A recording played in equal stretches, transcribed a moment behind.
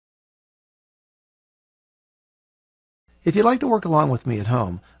If you'd like to work along with me at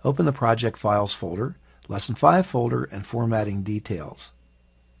home, open the Project Files folder, Lesson 5 folder, and Formatting Details.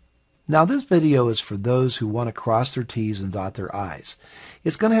 Now this video is for those who want to cross their T's and dot their I's.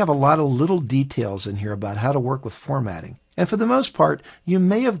 It's going to have a lot of little details in here about how to work with formatting. And for the most part, you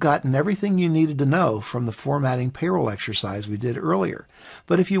may have gotten everything you needed to know from the formatting payroll exercise we did earlier.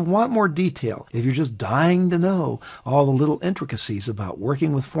 But if you want more detail, if you're just dying to know all the little intricacies about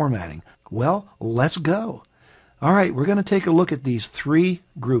working with formatting, well, let's go. All right, we're going to take a look at these three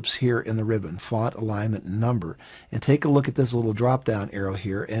groups here in the ribbon, font, alignment, and number, and take a look at this little drop-down arrow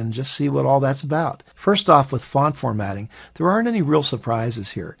here and just see what all that's about. First off, with font formatting, there aren't any real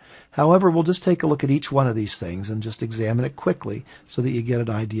surprises here. However, we'll just take a look at each one of these things and just examine it quickly so that you get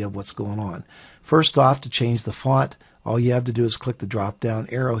an idea of what's going on. First off, to change the font, all you have to do is click the drop-down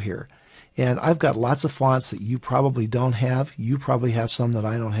arrow here. And I've got lots of fonts that you probably don't have. You probably have some that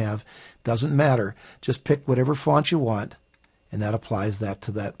I don't have. Doesn't matter. Just pick whatever font you want, and that applies that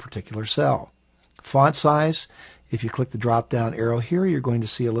to that particular cell. Font size, if you click the drop-down arrow here, you're going to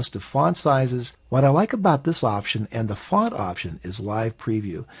see a list of font sizes. What I like about this option and the font option is live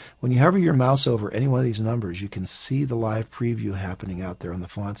preview. When you hover your mouse over any one of these numbers, you can see the live preview happening out there on the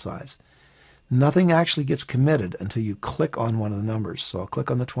font size. Nothing actually gets committed until you click on one of the numbers. So I'll click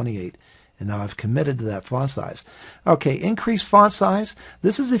on the 28. And now I've committed to that font size. Okay, increase font size.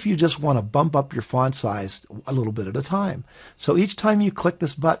 This is if you just want to bump up your font size a little bit at a time. So each time you click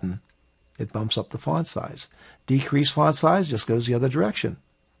this button, it bumps up the font size. Decrease font size just goes the other direction.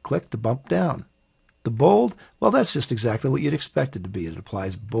 Click to bump down. The bold, well, that's just exactly what you'd expect it to be. It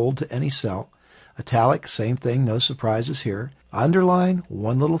applies bold to any cell. Italic, same thing, no surprises here. Underline,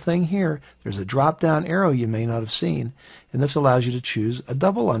 one little thing here. There's a drop-down arrow you may not have seen, and this allows you to choose a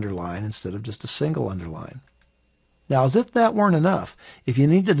double underline instead of just a single underline. Now, as if that weren't enough, if you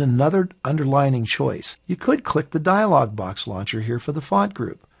needed another underlining choice, you could click the dialog box launcher here for the font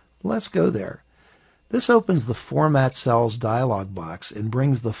group. Let's go there. This opens the Format Cells dialog box and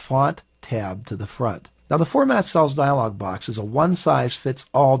brings the Font tab to the front. Now, the Format Cells dialog box is a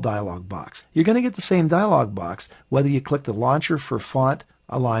one-size-fits-all dialog box. You're going to get the same dialog box whether you click the launcher for font,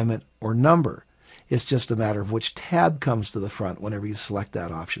 alignment, or number. It's just a matter of which tab comes to the front whenever you select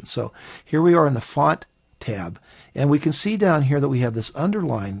that option. So here we are in the Font tab, and we can see down here that we have this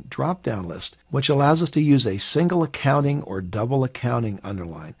underline drop-down list, which allows us to use a single accounting or double accounting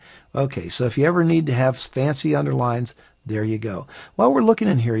underline. Okay, so if you ever need to have fancy underlines, there you go. While we're looking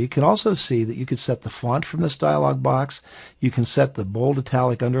in here, you can also see that you can set the font from this dialog box. You can set the bold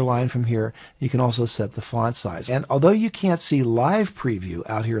italic underline from here. You can also set the font size. And although you can't see live preview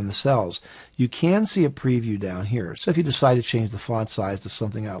out here in the cells, you can see a preview down here. So if you decide to change the font size to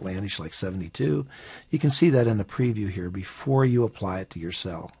something outlandish like 72, you can see that in the preview here before you apply it to your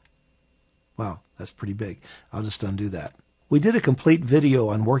cell. Wow, that's pretty big. I'll just undo that. We did a complete video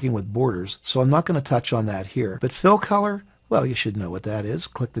on working with borders, so I'm not going to touch on that here. But fill color, well, you should know what that is.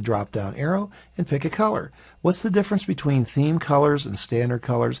 Click the drop-down arrow and pick a color. What's the difference between theme colors and standard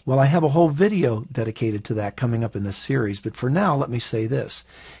colors? Well, I have a whole video dedicated to that coming up in this series, but for now, let me say this.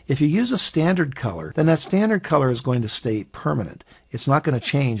 If you use a standard color, then that standard color is going to stay permanent. It's not going to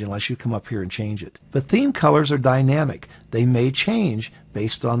change unless you come up here and change it. But theme colors are dynamic. They may change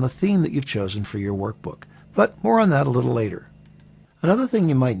based on the theme that you've chosen for your workbook. But more on that a little later. Another thing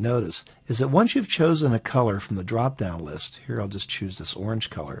you might notice is that once you've chosen a color from the drop-down list, here I'll just choose this orange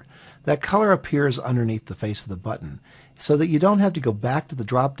color, that color appears underneath the face of the button so that you don't have to go back to the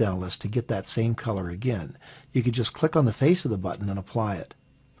drop-down list to get that same color again. You can just click on the face of the button and apply it.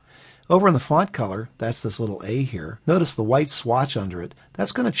 Over in the font color, that's this little A here. Notice the white swatch under it.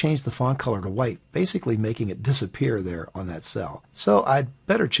 That's going to change the font color to white, basically making it disappear there on that cell. So I'd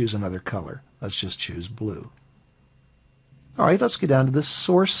better choose another color. Let's just choose blue. All right, let's get down to this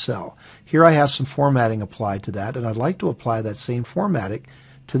source cell. Here I have some formatting applied to that, and I'd like to apply that same formatting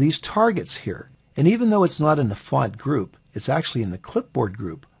to these targets here. And even though it's not in the font group, it's actually in the clipboard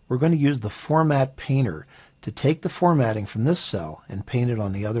group, we're going to use the Format Painter to take the formatting from this cell and paint it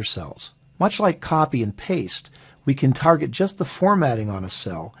on the other cells. Much like copy and paste, we can target just the formatting on a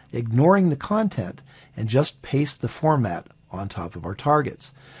cell, ignoring the content, and just paste the format on top of our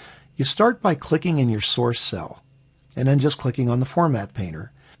targets. You start by clicking in your source cell, and then just clicking on the Format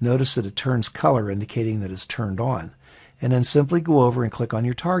Painter. Notice that it turns color, indicating that it's turned on, and then simply go over and click on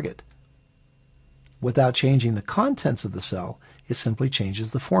your target. Without changing the contents of the cell, it simply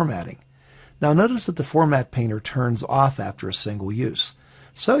changes the formatting. Now notice that the Format Painter turns off after a single use.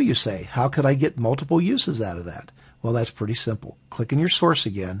 So you say, how could I get multiple uses out of that? Well, that's pretty simple. Click in your source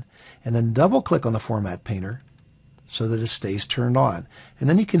again, and then double-click on the Format Painter so that it stays turned on. And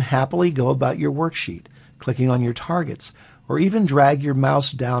then you can happily go about your worksheet. clicking on your targets, or even drag your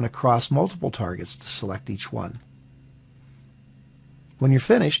mouse down across multiple targets to select each one. When you're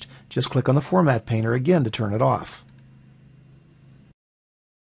finished, just click on the Format Painter again to turn it off.